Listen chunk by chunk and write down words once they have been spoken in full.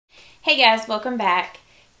Hey guys, welcome back.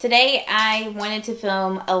 Today I wanted to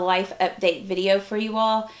film a life update video for you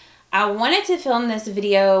all. I wanted to film this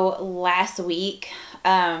video last week,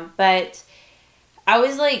 but I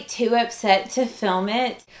was like too upset to film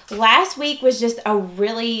it. Last week was just a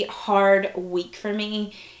really hard week for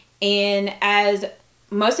me, and as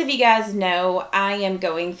most of you guys know, I am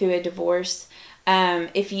going through a divorce.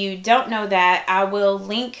 If you don't know that, I will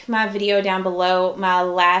link my video down below, my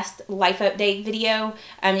last life update video.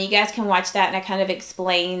 You guys can watch that, and I kind of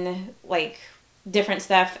explain like different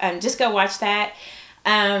stuff. Just go watch that.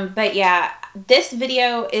 But yeah, this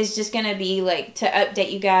video is just going to be like to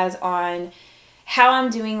update you guys on how I'm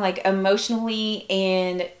doing like emotionally,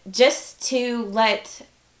 and just to let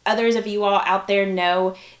others of you all out there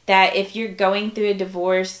know that if you're going through a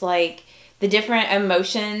divorce, like the different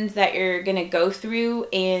emotions that you're going to go through,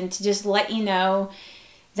 and to just let you know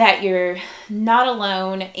that you're not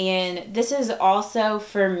alone. And this is also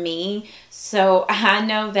for me, so I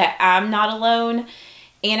know that I'm not alone.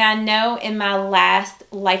 And I know in my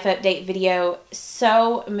last life update video,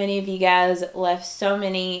 so many of you guys left so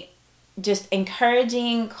many just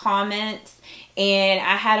encouraging comments, and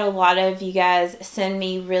I had a lot of you guys send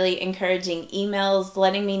me really encouraging emails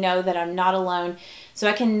letting me know that I'm not alone. So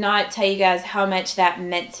I cannot tell you guys how much that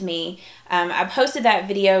meant to me. I posted that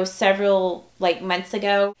video several months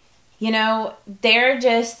ago. You know, there are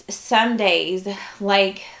just some days,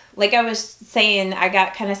 like I was saying, I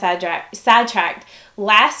got kind of sidetracked.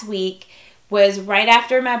 Last week was right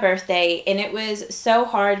after my birthday, and it was so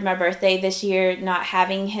hard, my birthday this year, not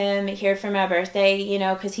having him here for my birthday, you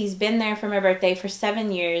know, because he's been there for my birthday for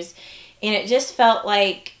 7 years, and it just felt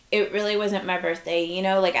like it really wasn't my birthday, you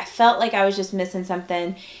know, like I felt like I was just missing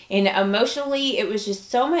something, and emotionally it was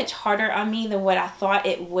just so much harder on me than what I thought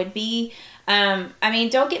it would be. I mean,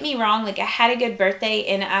 don't get me wrong, like I had a good birthday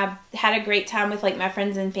and I had a great time with like my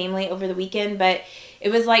friends and family over the weekend, but it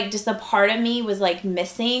was like just a part of me was like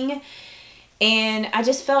missing, and I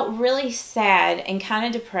just felt really sad and kind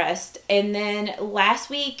of depressed. And then last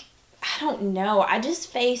week, I don't know, I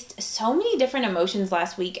just faced so many different emotions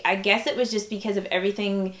last week. I guess it was just because of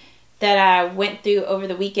everything that I went through over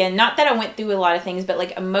the weekend. Not that I went through a lot of things, but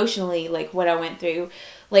like emotionally, like what I went through.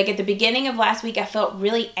 Like at the beginning of last week, I felt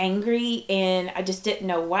really angry, and I just didn't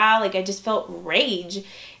know why. Like I just felt rage.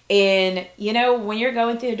 And you know, when you're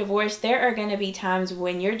going through a divorce, there are going to be times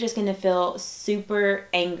when you're just going to feel super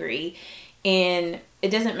angry. And it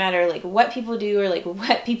doesn't matter like what people do or like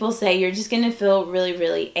what people say, you're just going to feel really,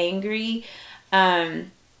 really angry. I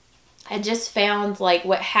just found like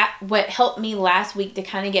what helped me last week to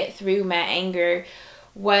kind of get through my anger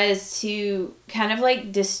was to kind of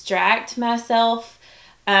like distract myself,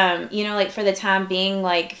 you know, like for the time being,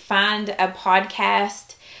 like find a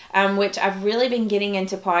podcast, which I've really been getting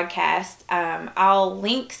into podcasts. I'll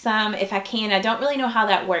link some if I can. I don't really know how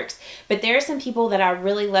that works, but there are some people that I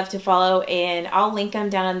really love to follow, and I'll link them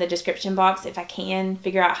down in the description box if I can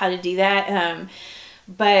figure out how to do that.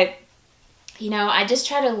 But you know, I just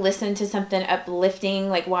try to listen to something uplifting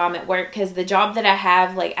like while I'm at work, because the job that I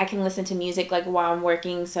have, like I can listen to music like while I'm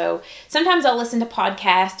working. So sometimes I'll listen to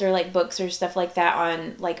podcasts or like books or stuff like that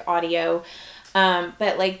on like audio.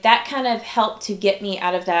 But like that kind of helped to get me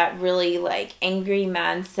out of that really like angry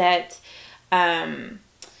mindset. And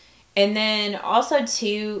then also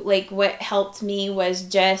too, like what helped me was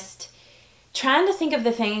just trying to think of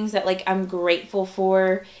the things that like I'm grateful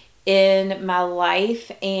for in my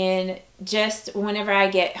life, and just whenever I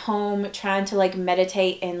get home, trying to like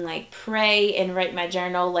meditate and like pray and write my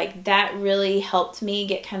journal, like that really helped me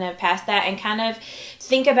get kind of past that and kind of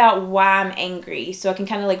think about why I'm angry, so I can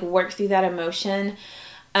kind of like work through that emotion.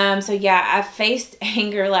 So yeah, I faced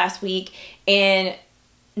anger last week, and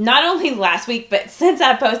not only last week, but since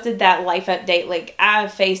I posted that life update, like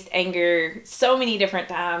I've faced anger so many different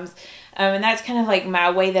times. And that's kind of like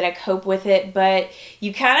my way that I cope with it. But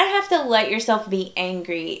you kind of have to let yourself be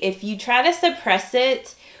angry. If you try to suppress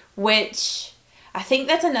it, which I think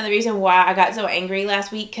that's another reason why I got so angry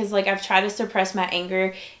last week, because like I've tried to suppress my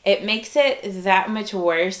anger, it makes it that much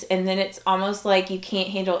worse. And then it's almost like you can't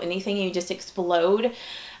handle anything and you just explode.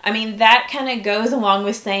 I mean, that kind of goes along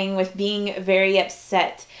with saying with being very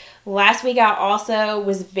upset. Last week I also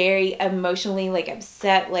was very emotionally like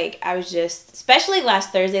upset. Like I was just, especially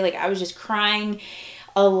last Thursday, like I was just crying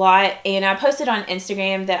a lot, and I posted on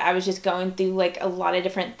Instagram that I was just going through like a lot of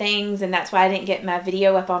different things, and that's why I didn't get my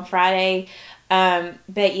video up on Friday.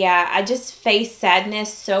 But yeah, I just face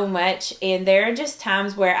sadness so much, and there are just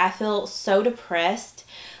times where I feel so depressed.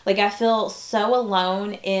 Like I feel so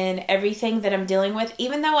alone in everything that I'm dealing with.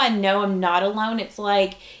 Even though I know I'm not alone, it's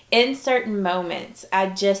like in certain moments I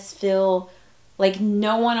just feel Like,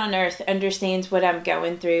 no one on earth understands what I'm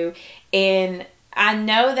going through. And I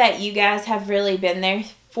know that you guys have really been there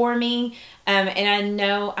for me. And I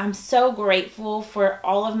know I'm so grateful for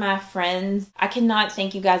all of my friends. I cannot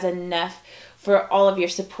thank you guys enough for all of your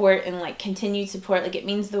support and like continued support. Like, it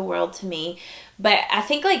means the world to me. But I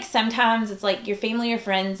think like sometimes it's like your family or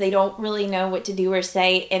friends, they don't really know what to do or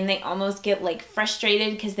say, and they almost get like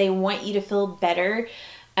frustrated because they want you to feel better.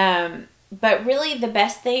 But really the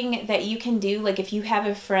best thing that you can do, like if you have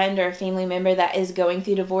a friend or a family member that is going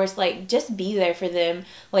through divorce, like just be there for them.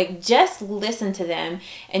 Like just listen to them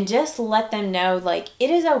and just let them know like it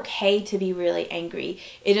is okay to be really angry.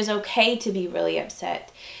 It is okay to be really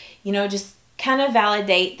upset. You know, just kind of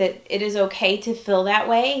validate that it is okay to feel that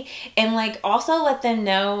way, and like also let them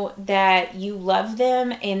know that you love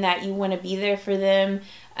them and that you want to be there for them.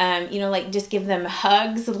 You know, like just give them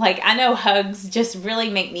hugs. Like I know hugs just really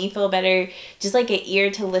make me feel better. Just like an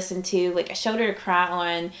ear to listen to, like a shoulder to cry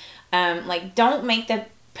on. Like don't make the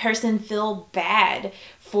person feel bad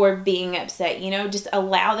for being upset. You know, just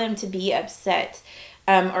allow them to be upset.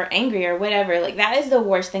 Or angry or whatever. Like that is the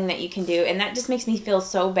worst thing that you can do, and that just makes me feel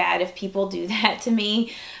so bad if people do that to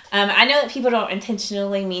me. I know that people don't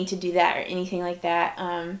intentionally mean to do that or anything like that,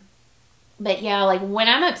 but yeah, like when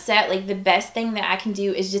I'm upset, like the best thing that I can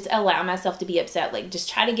do is just allow myself to be upset. Like just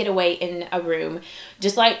try to get away in a room,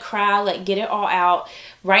 just like cry, like get it all out,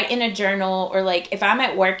 write in a journal, or like if I'm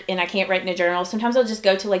at work and I can't write in a journal, sometimes I'll just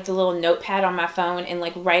go to like the little notepad on my phone and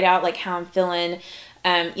like write out like how I'm feeling.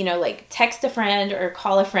 You know, like text a friend or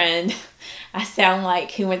call a friend. I sound like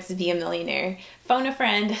Who Wants to Be a Millionaire. Phone a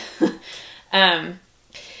friend.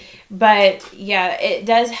 But yeah, it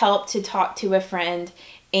does help to talk to a friend,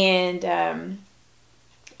 and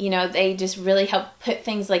you know, they just really help put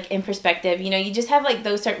things like in perspective. You know, you just have like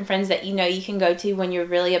those certain friends that you know you can go to when you're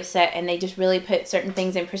really upset, and they just really put certain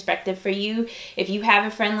things in perspective for you. If you have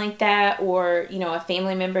a friend like that, or you know, a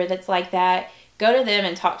family member that's like that, go to them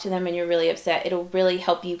and talk to them when you're really upset. It'll really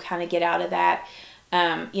help you kind of get out of that.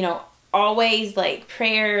 You know, always like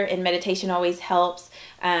prayer and meditation always helps.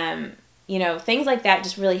 You know, things like that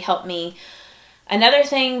just really help me. Another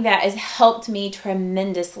thing that has helped me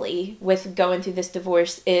tremendously with going through this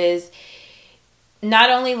divorce is not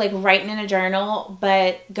only like writing in a journal,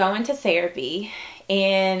 but going to therapy.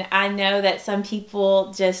 And I know that some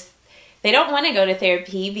people just, they don't want to go to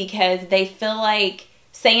therapy because they feel like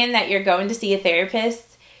saying that you're going to see a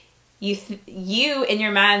therapist, you in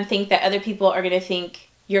your mind think that other people are going to think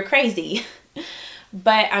you're crazy.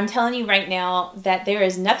 But I'm telling you right now that there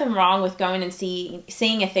is nothing wrong with going and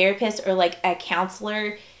seeing a therapist or like a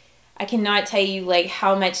counselor. I cannot tell you like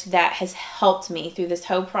how much that has helped me through this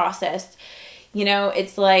whole process. You know,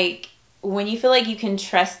 it's like when you feel like you can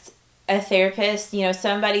trust a therapist, you know,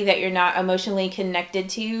 somebody that you're not emotionally connected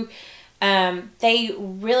to, they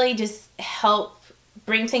really just help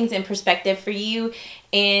bring things in perspective for you,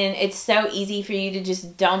 and it's so easy for you to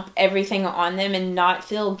just dump everything on them and not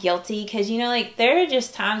feel guilty, because you know, like there are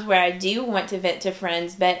just times where I do want to vent to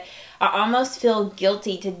friends, but I almost feel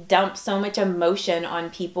guilty to dump so much emotion on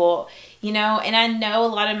people, you know, and I know a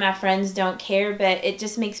lot of my friends don't care, but it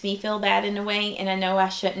just makes me feel bad in a way, and I know I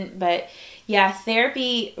shouldn't. But yeah,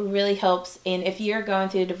 therapy really helps, and if you're going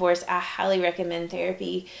through a divorce, I highly recommend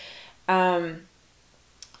therapy.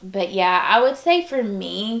 But yeah, I would say for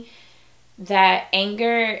me that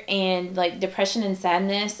anger and like depression and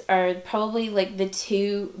sadness are probably like the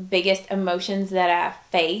two biggest emotions that I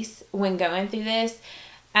face when going through this.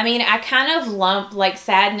 I mean, I kind of lump like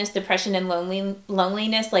sadness, depression, and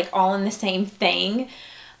loneliness like all in the same thing.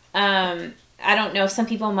 I don't know, some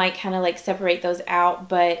people might kind of like separate those out,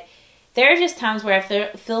 but there are just times where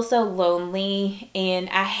I feel so lonely, and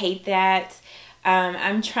I hate that.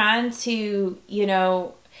 I'm trying to, you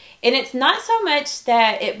know, and it's not so much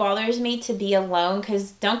that it bothers me to be alone,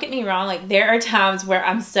 because don't get me wrong, like there are times where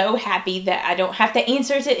I'm so happy that I don't have to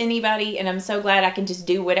answer to anybody, and I'm so glad I can just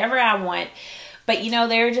do whatever I want. But you know,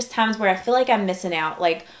 there are just times where I feel like I'm missing out.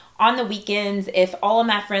 Like on the weekends, if all of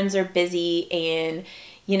my friends are busy and,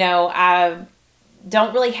 you know, I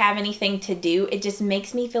don't really have anything to do, it just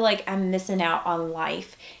makes me feel like I'm missing out on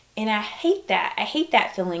life. And I hate that. I hate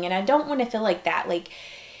that feeling, and I don't want to feel like that. Like,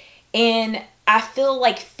 and I feel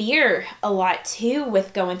like fear a lot too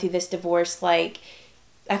with going through this divorce. Like,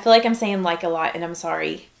 I feel like I'm saying like a lot, and I'm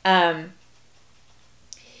sorry.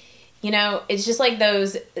 You know, it's just like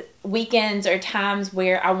those weekends or times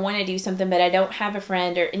where I want to do something, but I don't have a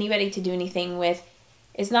friend or anybody to do anything with.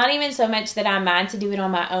 It's not even so much that I mind to do it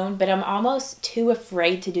on my own, but I'm almost too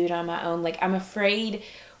afraid to do it on my own. Like, I'm afraid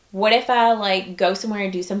what if I like go somewhere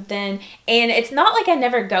and do something? And it's not like I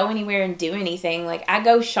never go anywhere and do anything. Like I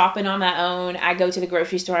go shopping on my own. I go to the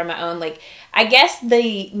grocery store on my own. Like I guess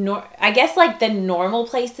like the normal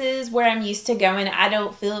places where I'm used to going, I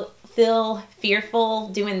don't feel fearful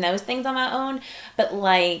doing those things on my own. But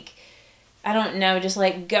like, I don't know, just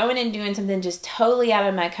like going and doing something just totally out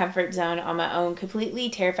of my comfort zone on my own completely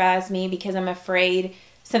terrifies me, because I'm afraid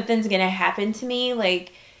something's gonna happen to me.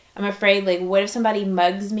 Like I'm afraid, like, what if somebody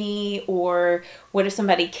mugs me, or what if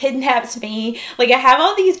somebody kidnaps me? Like, I have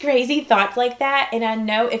all these crazy thoughts like that, and I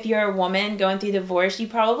know if you're a woman going through divorce, you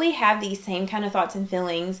probably have these same kind of thoughts and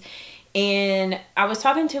feelings. And I was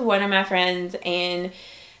talking to one of my friends, and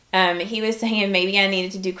he was saying maybe I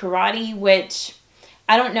needed to do karate, which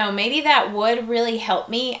I don't know, maybe that would really help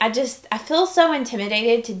me. I feel so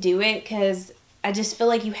intimidated to do it, because I just feel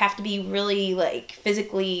like you have to be really, like,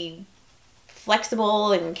 physically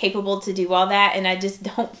flexible and capable to do all that, and I just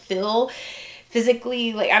don't feel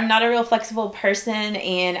physically, like, I'm not a real flexible person,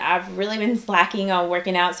 and I've really been slacking on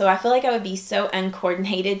working out, so I feel like I would be so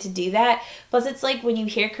uncoordinated to do that. Plus, it's like when you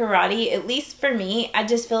hear karate, at least for me, I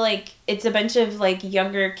just feel like it's a bunch of like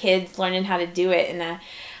younger kids learning how to do it, and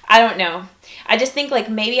I don't know. I just think like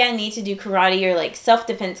maybe I need to do karate or like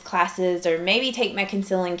self-defense classes, or maybe take my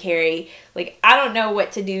conceal and carry. Like, I don't know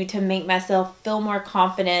what to do to make myself feel more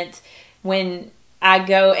confident when I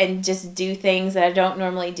go and just do things that I don't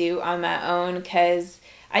normally do on my own, because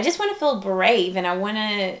I just want to feel brave, and I want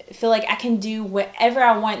to feel like I can do whatever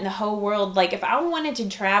I want in the whole world. Like, if I wanted to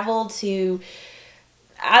travel to,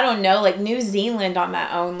 I don't know, like New Zealand on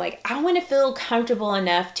my own, like I want to feel comfortable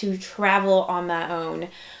enough to travel on my own.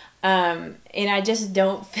 And I just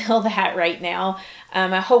don't feel that right now.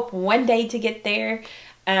 I hope one day to get there.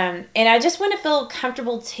 And I just want to feel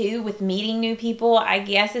comfortable too with meeting new people. I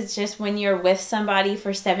guess it's just when you're with somebody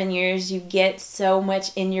for 7 years, you get so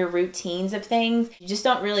much in your routines of things. You just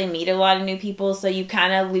don't really meet a lot of new people, so you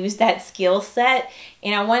kind of lose that skill set.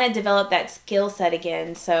 And I want to develop that skill set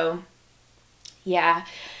again. So yeah,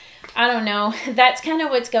 I don't know. That's kind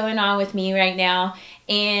of what's going on with me right now.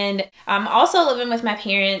 And I'm also living with my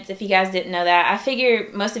parents, if you guys didn't know that. I figure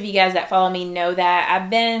most of you guys that follow me know that. I've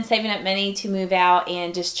been saving up money to move out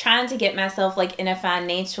and just trying to get myself like in a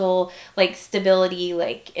financial like stability,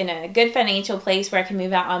 like in a good financial place where I can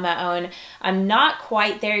move out on my own. I'm not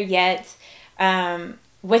quite there yet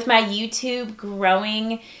with my YouTube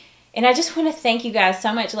growing. And I just want to thank you guys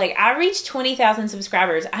so much. Like, I reached 20,000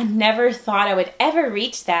 subscribers. I never thought I would ever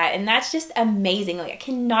reach that. And that's just amazing. Like, I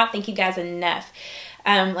cannot thank you guys enough.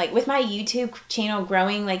 Like, with my YouTube channel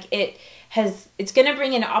growing, like, it's going to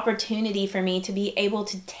bring an opportunity for me to be able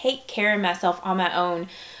to take care of myself on my own.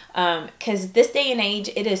 Because this day and age,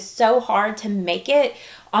 it is so hard to make it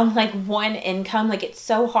on like one income. Like, it's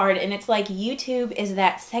so hard, and it's like YouTube is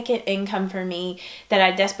that second income for me that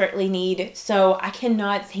I desperately need. So I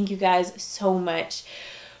cannot thank you guys so much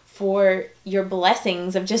for your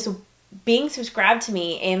blessings of just being subscribed to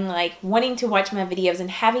me and like wanting to watch my videos and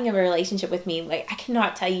having a relationship with me. Like, I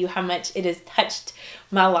cannot tell you how much it has touched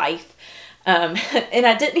my life. And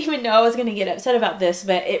I didn't even know I was going to get upset about this,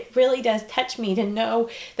 but it really does touch me to know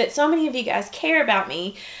that so many of you guys care about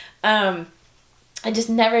me. I just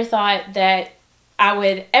never thought that I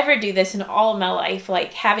would ever do this in all of my life,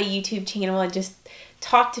 like have a YouTube channel and just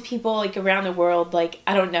talk to people like around the world. Like,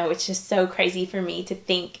 I don't know, it's just so crazy for me to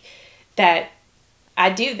think that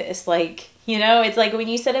I do this. Like, you know, it's like when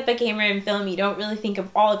you set up a camera and film, you don't really think of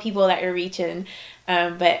all the people that you're reaching.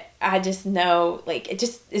 But I just know, like, it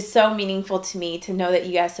just is so meaningful to me to know that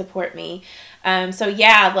you guys support me. So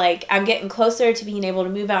yeah, like, I'm getting closer to being able to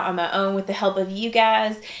move out on my own with the help of you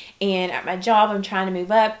guys. And at my job, I'm trying to move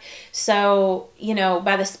up. So, you know,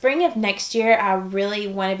 by the spring of next year, I really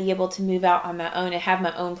want to be able to move out on my own and have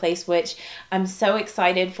my own place, which I'm so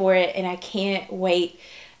excited for it. And I can't wait,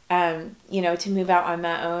 you know, to move out on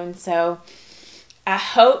my own. So I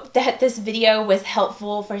hope that this video was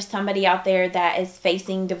helpful for somebody out there that is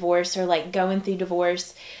facing divorce or like going through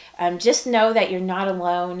divorce. Just know that you're not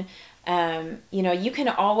alone. You know, you can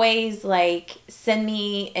always like send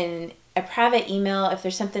me a private email if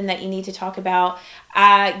there's something that you need to talk about.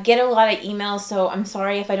 I get a lot of emails, so I'm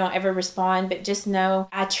sorry if I don't ever respond, but just know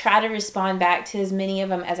I try to respond back to as many of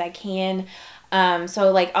them as I can.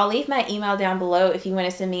 So like, I'll leave my email down below if you want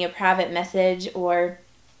to send me a private message, or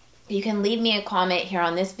you can leave me a comment here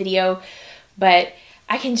on this video. But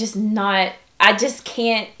I just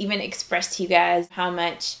can't even express to you guys how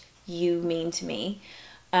much you mean to me.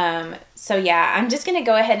 So yeah, I'm just going to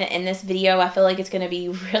go ahead and end this video. I feel like it's going to be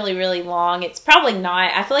really, really long. It's probably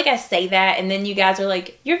not. I feel like I say that and then you guys are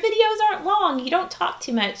like, your videos aren't long. You don't talk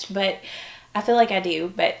too much, but I feel like I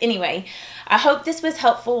do. But anyway, I hope this was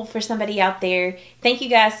helpful for somebody out there. Thank you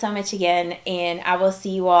guys so much again, and I will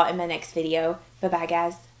see you all in my next video. Bye-bye,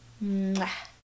 guys. Mwah.